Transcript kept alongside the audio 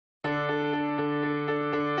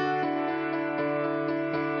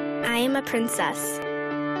am a princess.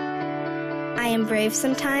 I am brave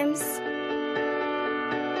sometimes.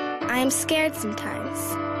 I am scared sometimes.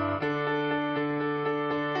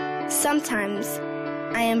 Sometimes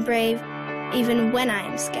I am brave even when I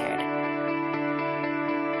am scared.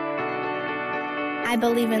 I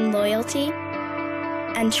believe in loyalty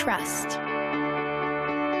and trust.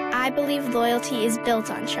 I believe loyalty is built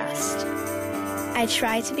on trust. I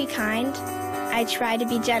try to be kind. I try to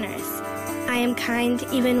be generous. I am kind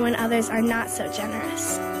even when others are not so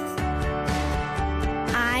generous.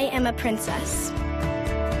 I am a princess.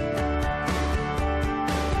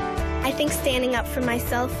 I think standing up for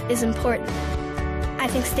myself is important. I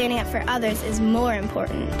think standing up for others is more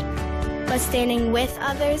important. But standing with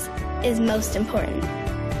others is most important.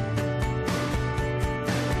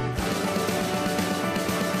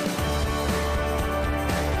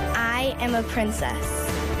 I am a princess.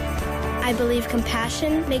 I believe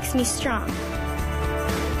compassion makes me strong.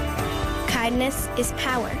 Kindness is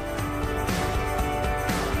power.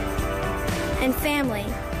 And family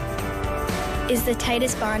is the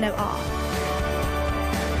tightest bond of all.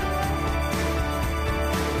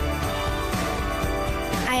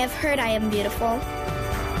 I have heard I am beautiful.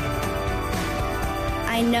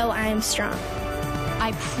 I know I am strong.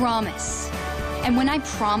 I promise. And when I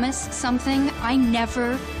promise something, I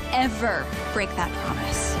never, ever break that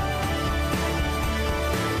promise.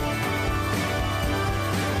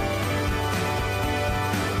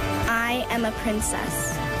 I am a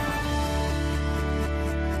princess.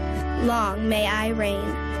 Long may I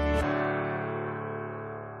reign.